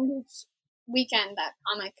Long Beach weekend, that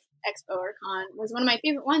comic expo or con, was one of my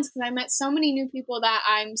favorite ones, because I met so many new people that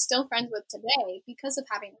I'm still friends with today because of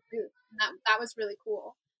having a booth. And that was really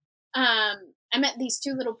cool. I met these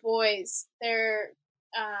two little boys. They're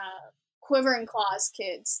Quiver and Claws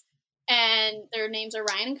kids, and their names are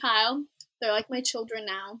Ryan and Kyle. They're like my children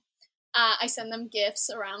now. I send them gifts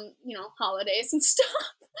around, holidays and stuff.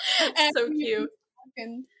 That's so cute.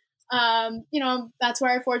 And, that's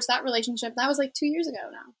where I forged that relationship. That was like 2 years ago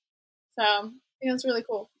now. So, it's really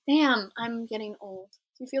cool. Damn, I'm getting old.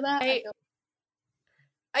 Do you feel that?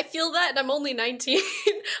 I feel that, and I'm only 19.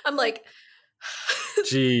 I'm like...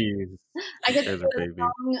 Jeez. I get There's the a baby.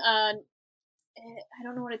 song, I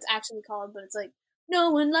don't know what it's actually called, but it's like, no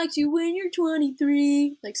one likes you when you're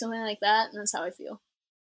 23. Like something like that, and that's how I feel.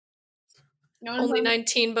 Only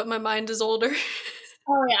 19, but my mind is older.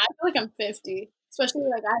 Oh yeah, I feel like I'm 50. Especially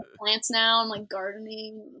like I have plants now. I'm like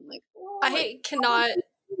gardening. I'm like, I cannot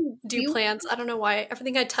do plants. I don't know why.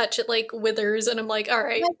 Everything I touch, it like withers, and I'm like, all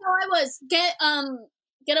right. That's how I was.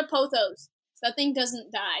 Get a pothos. So that thing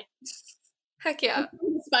doesn't die. Heck yeah.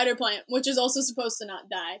 Spider plant, which is also supposed to not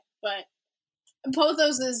die, but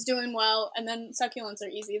pothos is doing well, and then succulents are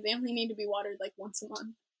easy. They only need to be watered like once a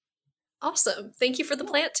month. Awesome. Thank you for the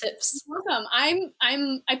plant tips. You're welcome.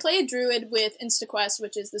 I play a druid with InstaQuest,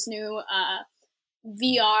 which is this new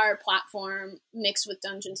VR platform mixed with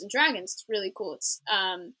Dungeons and Dragons. It's really cool. It's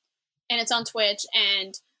and it's on Twitch,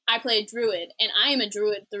 and I play a druid, and I am a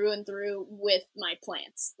druid through and through with my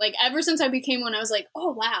plants. Like ever since I became one, I was like,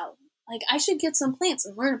 oh wow, like I should get some plants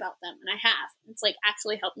and learn about them, and I have. It's like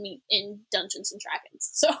actually helped me in Dungeons and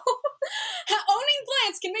Dragons. So owning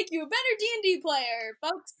plants can make you a better D&D player,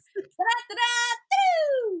 folks.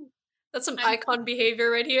 That's some icon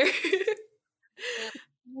behavior right here.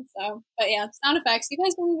 So, but yeah, sound effects. You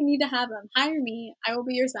guys don't even need to have them. Hire me. I will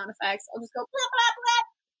be your sound effects. I'll just go blah, blah, blah.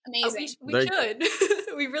 Amazing. We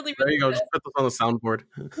should. We really. There you go. Should. Just put this on the soundboard.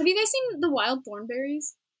 Have you guys seen The Wild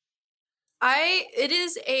Thornberries? It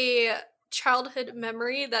is a childhood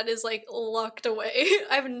memory that is like locked away.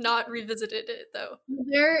 I've not revisited it though.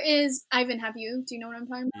 There is Ivan. Have you? Do you know what I'm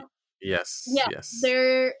talking about? Yes. Yeah. Yes.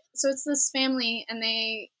 So it's this family, and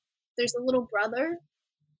there's a little brother,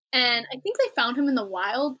 and I think they found him in the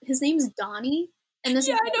wild. His name's Donnie, and this.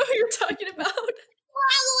 Yeah, I know who you're talking about.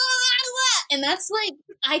 And that's like,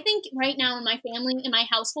 I think right now in my family, in my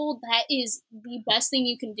household, that is the best thing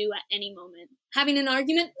you can do at any moment. Having an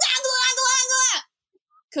argument,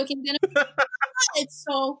 cooking dinner, it's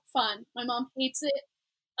so fun. My mom hates it.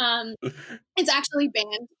 It's actually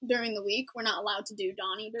banned during the week. We're not allowed to do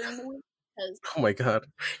Donnie during the week because. Oh my god!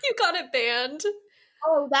 You got it banned.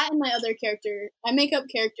 Oh, that and my other character. I make up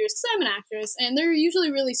characters because I'm an actress, and they're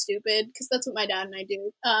usually really stupid because that's what my dad and I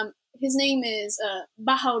do. His name is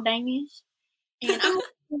Baho Dangish, and I'm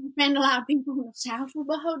offend a lot of people in the South with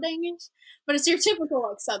Baho Dangish, but it's your typical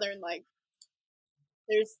like Southern like.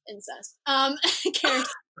 There's incest. Character.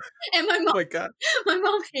 And my mom. Oh my god! My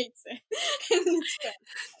mom hates it. It's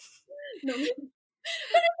no.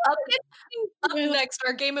 Up next,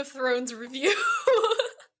 our Game of Thrones review.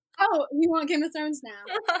 Oh, you want Game of Thrones now?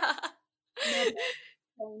 Never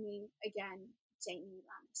tell me again, Jamie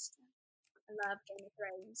Lannister. I love Game of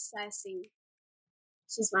Thrones. Cersei.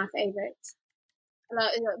 She's my favorite.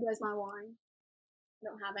 Where's my wine? I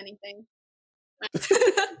don't have anything.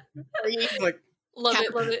 Like, love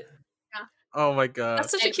it. Yeah. Oh my god!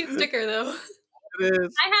 That's such a cute sticker, though. It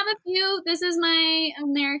is. I have a few. This is my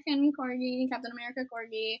American corgi, Captain America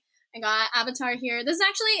corgi. I got Avatar here. This is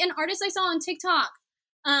actually an artist I saw on TikTok.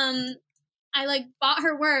 I like bought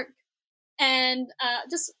her work, and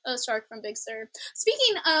just a shark from Big Sur.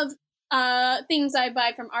 Speaking of things I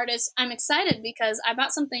buy from artists, I'm excited because I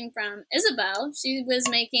bought something from Isabel. She was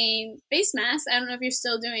making face masks. I don't know if you're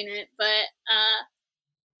still doing it, but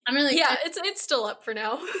I'm really excited. It's still up for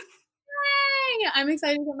now. Yay! I'm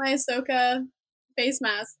excited to get my Ahsoka face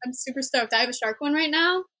mask. I'm super stoked. I have a shark one right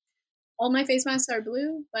now. All my face masks are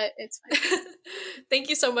blue, but it's fine. Thank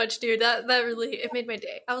you so much, dude. That really, it made my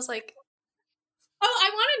day. I was like, oh, I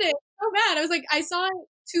wanted it so bad. I was like, I saw it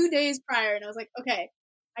 2 days prior, and I was like, okay,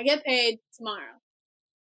 I get paid tomorrow.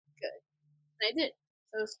 Good. And I did.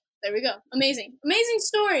 So there we go. Amazing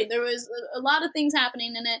story. There was a lot of things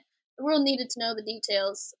happening in it. The world needed to know the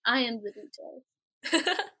details. I am the details.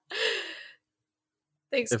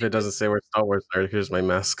 Thanks. If it doesn't say we're Star Wars nerd, here's my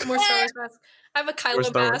mask. More Star Wars mask. I have a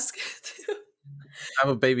Kylo mask. I have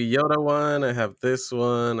a Baby Yoda one. I have this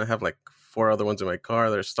one. I have like 4 other ones in my car.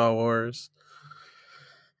 They're Star Wars.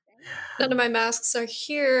 None of my masks are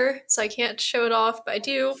here, so I can't show it off, but I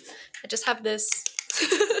do. I just have this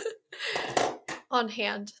on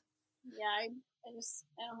hand. Yeah, I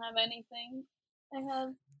don't have anything. I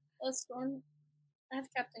have a storm. I have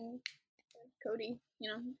Captain Cody, you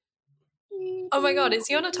know. Oh my god, is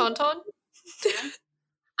he on a Tauntaun?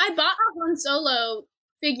 I bought a Han Solo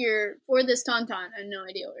figure for this Tauntaun. I have no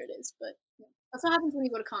idea where it is, but that's what happens when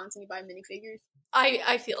you go to cons and you buy minifigures.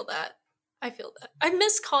 I feel that. I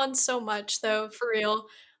miss cons so much, though, for real.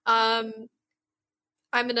 I'm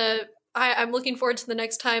looking forward to the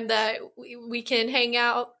next time that we can hang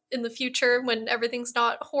out in the future when everything's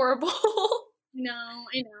not horrible.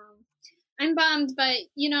 I know. I'm bummed, but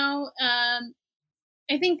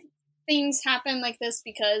I think things happen like this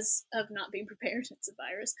because of not being prepared. It's a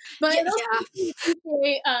virus, but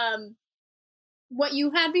what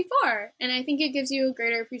you had before, and I think it gives you a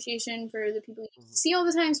greater appreciation for the people you see all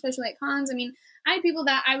the time, especially at cons. I mean, I had people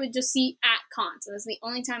that I would just see at cons, so that's the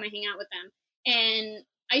only time I hang out with them, and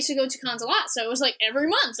I used to go to cons a lot, so it was like every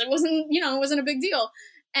month. It wasn't a big deal,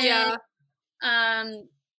 and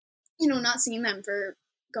not seeing them for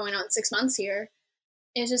going on 6 months here,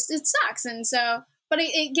 it sucks, and so. But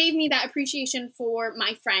it gave me that appreciation for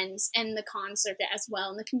my friends and the con circuit as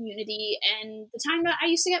well, and the community, and the time that I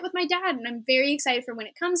used to get with my dad. And I'm very excited for when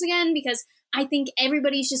it comes again, because I think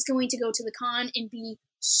everybody's just going to go to the con and be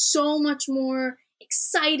so much more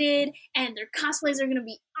excited, and their cosplays are going to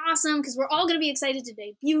be awesome, because we're all going to be excited to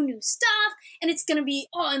debut new stuff, and it's going to be,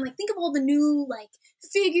 and like, think of all the new like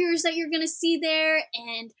figures that you're going to see there,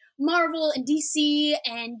 and Marvel and DC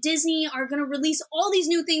and Disney are going to release all these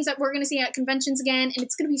new things that we're going to see at conventions again, and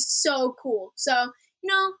it's going to be so cool. So,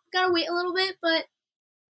 gotta wait a little bit, but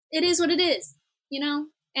it is what it is,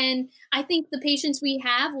 and I think the patience we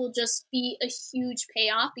have will just be a huge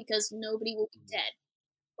payoff, because nobody will be dead.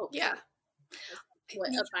 Hopefully. Yeah.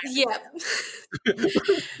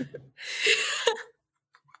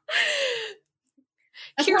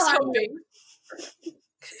 Here's hoping.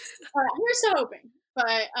 Here's hoping.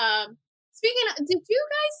 But speaking of, did you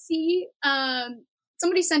guys see?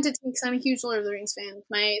 Somebody sent it to me because I'm a huge Lord of the Rings fan.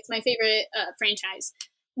 It's my favorite franchise,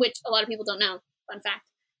 which a lot of people don't know. Fun fact.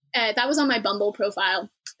 That was on my Bumble profile.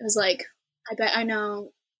 It was like, I bet I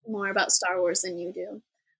know more about Star Wars than you do.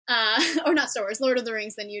 Or not Star Wars, Lord of the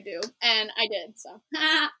Rings than you do. And I did, so.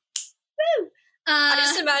 Woo! I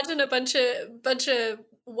just imagine a bunch of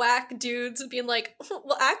whack dudes being like,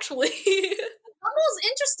 well, actually. Bumble's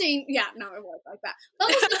interesting. Yeah, no, it was like that.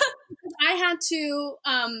 Bumble's I have to,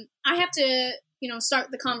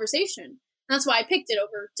 start the conversation. That's why I picked it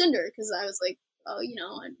over Tinder, because I was like,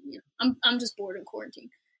 I'm just bored in quarantine.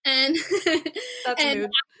 And That's and mood.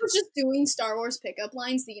 I was just doing Star Wars pickup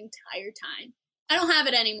lines the entire time. I don't have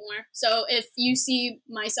it anymore, so if you see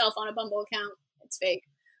myself on a Bumble account, it's fake.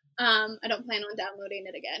 I don't plan on downloading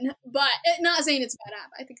it again, but not saying it's a bad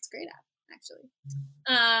app. I think it's a great app, actually.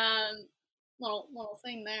 Little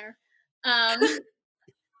thing there. I'm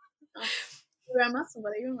not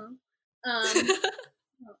somebody, no.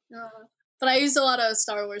 But I used a lot of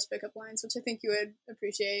Star Wars pickup lines, which I think you would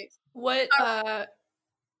appreciate. What?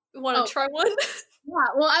 Want to try one? Yeah.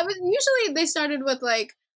 Well, usually they started with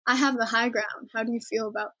like, "I have the high ground. How do you feel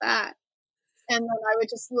about that?" And then I would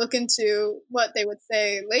just look into what they would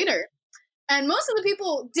say later. And most of the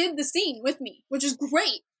people did the scene with me, which is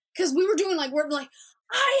great, because we were doing we're like,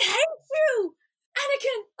 "I hate you,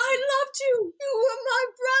 Anakin, I loved you. You were my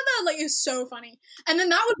brother." Like, it's so funny. And then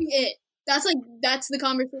that would be it. That's the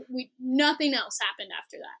conversation. Nothing else happened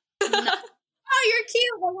after that. Oh, you're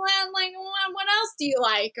cute. Like, what else do you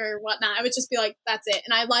like, or whatnot? I would just be like, that's it.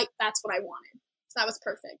 And that's what I wanted. So that was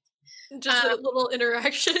perfect. Just a little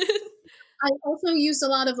interaction. I also used a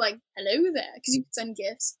lot of hello there, because you could send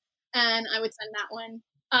gifts, and I would send that one.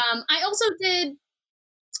 I also did.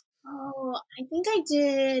 Oh, I think I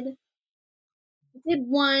did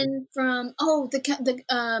one from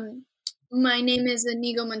the My Name is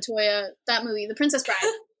Inigo Montoya, that movie, The Princess Bride.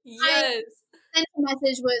 Yes. I sent a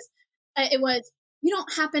message it was, "You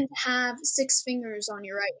don't happen to have 6 fingers on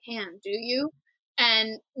your right hand, do you?"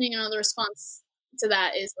 And the response to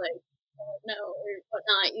that is like, no or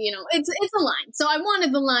whatnot. You know, it's a line. So I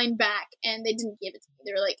wanted the line back, and they didn't give it to me.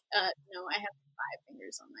 They were like, no, I have 5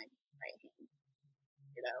 fingers on my right hand.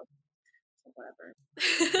 You know, so whatever.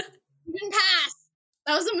 You didn't pass.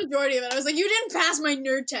 That was the majority of it. I was like, you didn't pass my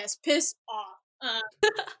nerd test. Piss off.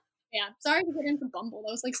 Yeah, sorry to get into Bumble.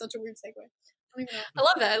 That was like such a weird segue.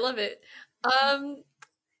 I love it.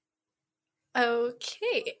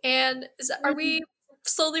 Okay, and are we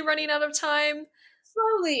slowly running out of time?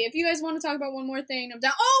 Slowly. If you guys want to talk about one more thing, I'm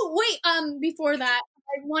down. Oh wait, before that,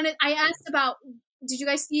 I asked about. Did you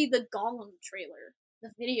guys see the Gollum trailer,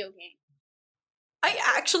 the video game? I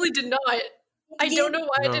actually did not. I don't know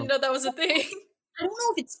why I didn't know that was a thing. I don't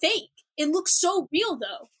know if it's fake. It looks so real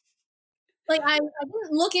though. Like I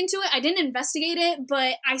didn't look into it. I didn't investigate it,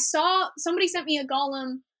 but I saw somebody sent me a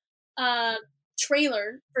Gollum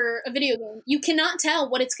trailer for a video game. You cannot tell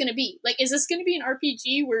what it's going to be. Like, is this going to be an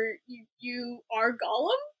RPG where you are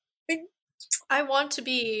Gollum? Like, I want to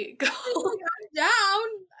be Gollum. I'm down.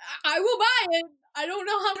 I will buy it. I don't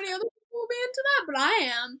know how many other people will be into that, but I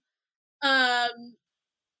am.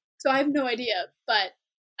 So I have no idea. But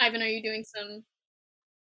Ivan, are you doing some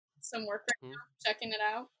work right now, checking it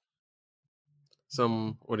out?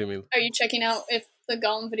 What do you mean? Are you checking out if the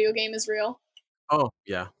Gollum video game is real? Oh,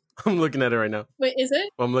 yeah. I'm looking at it right now. Wait, is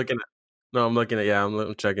it? Well, I'm looking at, yeah,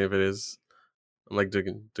 I'm checking if it is. I'm like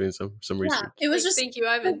doing some research. Yeah, it was just, thank you,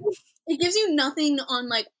 Ivan. It gives you nothing on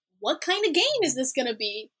like, what kind of game is this going to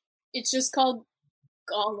be? It's just called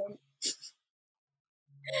Gollum.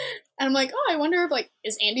 And I'm like, oh, I wonder if like,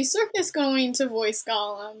 is Andy Serkis going to voice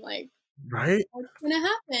Gollum? Like, right? What's going to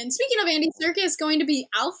happen? Speaking of Andy Serkis going to be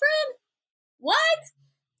Alfred? What?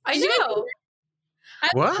 I know.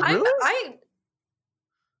 What? Really?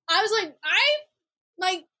 I was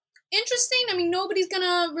like, interesting. I mean, nobody's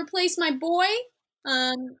gonna replace my boy.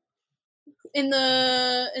 In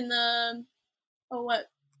the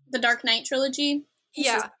the Dark Knight trilogy.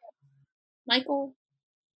 Yeah. Michael.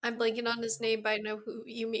 I'm blanking on his name, but I know who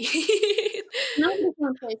you mean. Nobody's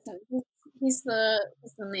gonna replace him. He's the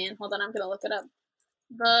man. Hold on, I'm gonna look it up.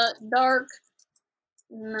 The Dark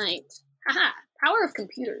Knight. Haha. Power of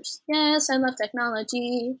computers. Yes, I love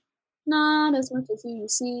technology. Not as much as you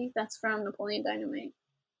see. That's from Napoleon Dynamite.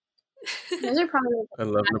 Those are probably.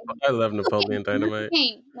 I love Napoleon Dynamite.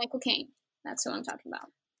 Michael Caine. That's who I'm talking about.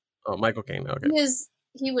 Oh, Michael Caine. Okay.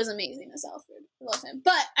 He was amazing as Alfred. I love him.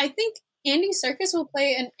 But I think Andy Serkis will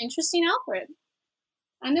play an interesting Alfred.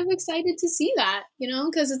 Kind of excited to see that,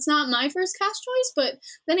 because it's not my first cast choice. But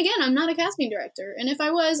then again, I'm not a casting director, and if I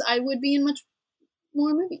was, I would be in much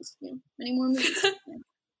more movies. Many more movies.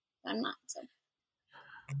 I'm not. So.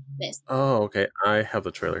 This. Oh, okay. I have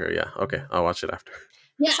the trailer here. Yeah. Okay. I'll watch it after.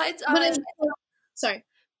 Yeah. Besides, sorry.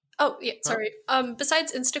 Oh, yeah. Sorry.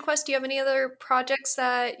 Besides InstaQuest, do you have any other projects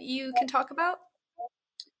that you can talk about?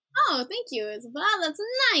 Oh, thank you, Isabel. That's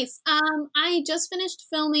nice. I just finished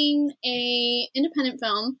filming a independent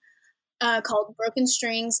film called Broken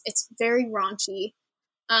Strings. It's very raunchy.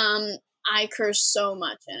 I curse so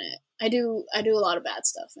much in it. I do a lot of bad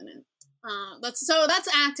stuff in it. That's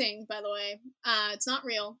acting, by the way. It's not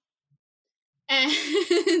real. And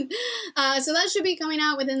so that should be coming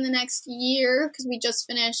out within the next year because we just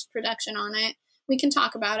finished production on it. We can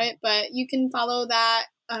talk about it, but you can follow that.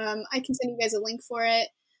 I can send you guys a link for it.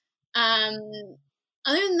 Other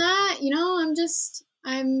than that,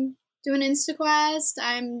 I'm doing InstaQuest.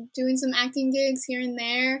 I'm doing some acting gigs here and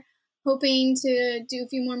there, hoping to do a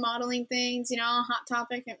few more modeling things. Hot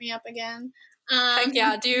Topic, hit me up again. Heck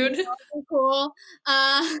yeah, dude. Cool.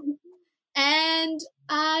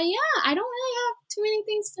 Yeah, I don't really have too many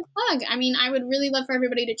things to plug. I mean, I would really love for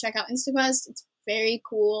everybody to check out InstaQuest. It's very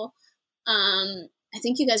cool. I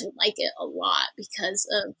think you guys would like it a lot because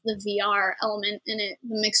of the VR element in it.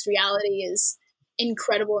 The mixed reality is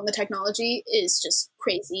incredible, and the technology is just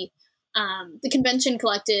crazy. The Convention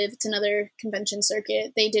Collective, it's another convention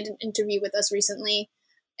circuit. They did an interview with us recently,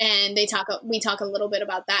 and we talk a little bit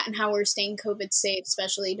about that and how we're staying COVID safe,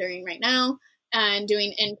 especially during right now, and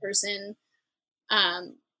doing in-person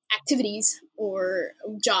activities or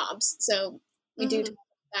jobs. So we do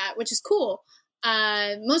that, which is cool.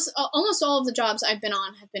 Almost all of the jobs I've been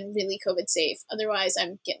on have been really COVID safe. Otherwise,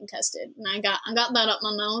 I'm getting tested, and I got that up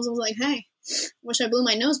my nose. I was like, hey, wish I blew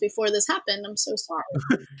my nose before this happened. I'm so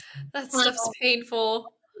sorry. That stuff's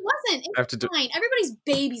painful. It wasn't. It's fine. Everybody's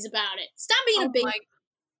babies about it. Stop being a baby.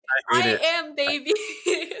 I am baby.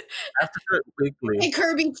 After it weekly. Hey,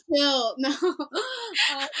 Kirby, chill. No.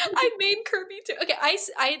 I made Kirby too. Okay,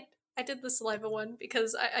 I did the saliva one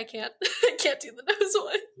because I can't I can't do the nose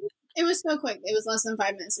one. It was so quick. It was less than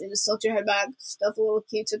 5 minutes. They just tilt your head back, stuff a little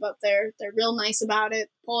Q-tip up there. They're real nice about it.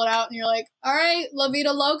 Pull it out, and you're like, all right, La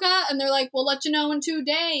Vida Loca. And they're like, we'll let you know in 2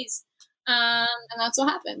 days. And that's what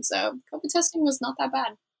happened. So COVID testing was not that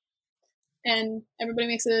bad. And everybody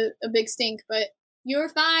makes a big stink, but you're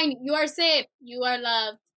fine. You are safe. You are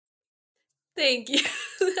loved. Thank you.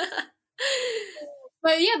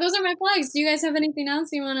 But yeah, those are my plugs. Do you guys have anything else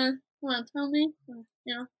you wanna tell me?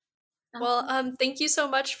 Well, thank you so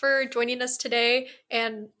much for joining us today.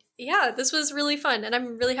 And yeah, this was really fun. And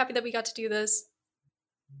I'm really happy that we got to do this.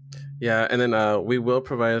 Yeah, and then we will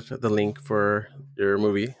provide the link for your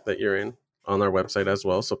movie that you're in on our website as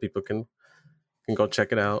well, so people can go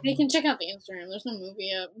check it out. They can check out the Instagram. There's no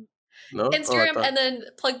movie up. No? Instagram, and then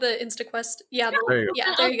plug the InstaQuest. Yeah, there you go.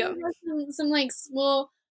 Yeah, there you go. Some links. We'll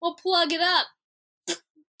plug it up.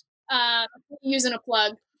 Using a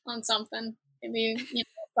plug on something. Maybe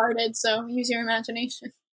started, so use your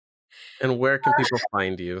imagination. And where can people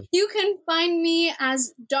find you? You can find me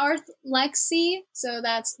as Darthlexii. So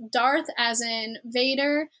that's Darth as in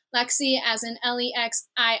Vader, Lexi as in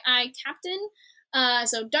Lexii Captain.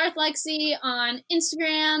 So Darthlexii on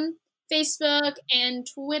Instagram, Facebook, and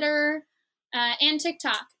Twitter, and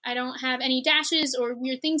TikTok. I don't have any dashes or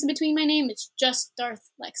weird things in between my name. It's just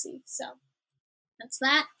Darthlexii. So that's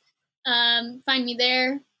that. Find me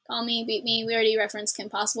there. Call me, beat me. We already referenced Kim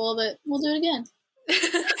Possible, but we'll do it again.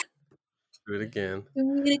 Do it again.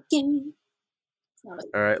 Do it again.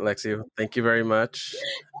 All right, Lexi. Thank you very much.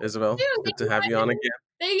 Isabel, good to have you on again.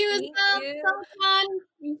 Thank you, Isabel. So fun.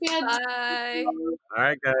 Bye. All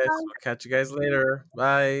right, guys. We'll catch you guys later.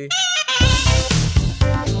 Bye.